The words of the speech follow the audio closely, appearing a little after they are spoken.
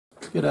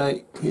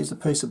G'day, here's a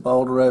piece of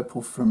Boulder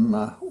Opal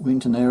from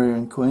Winton area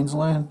in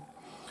Queensland.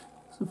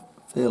 It's a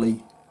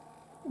fairly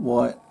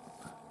white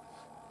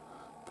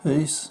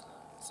piece,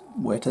 it's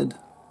wetted,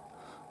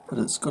 but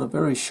it's got a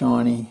very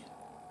shiny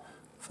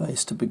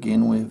face to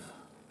begin with.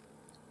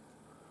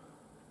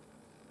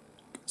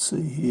 You can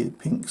see here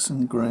pinks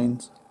and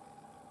greens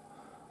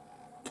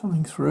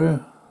coming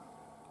through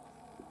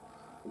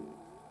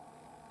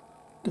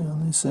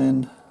down this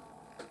end.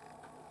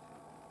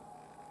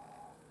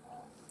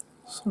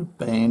 Sort of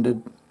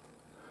banded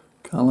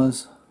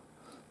colours.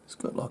 It's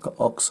got like an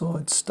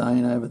oxide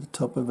stain over the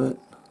top of it.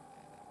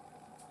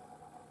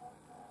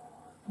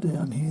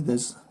 Down here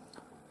there's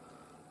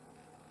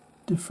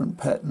different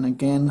pattern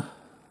again.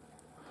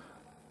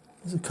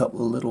 There's a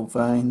couple of little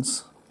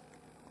veins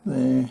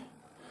there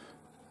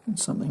and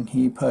something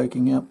here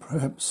poking out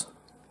perhaps.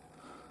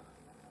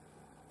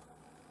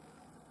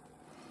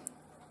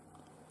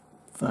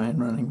 Vein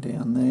running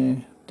down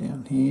there,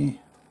 down here.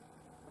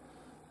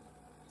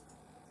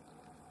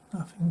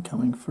 Nothing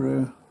coming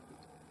through.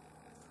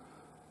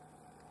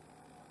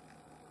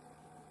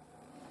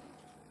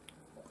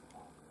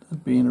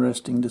 It'd be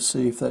interesting to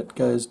see if that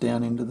goes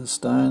down into the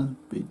stone.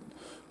 It'd be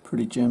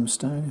pretty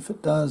gemstone if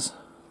it does.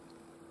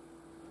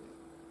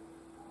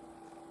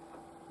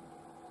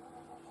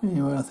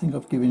 Anyway, I think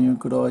I've given you a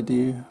good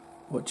idea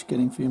what you're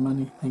getting for your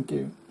money. Thank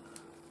you.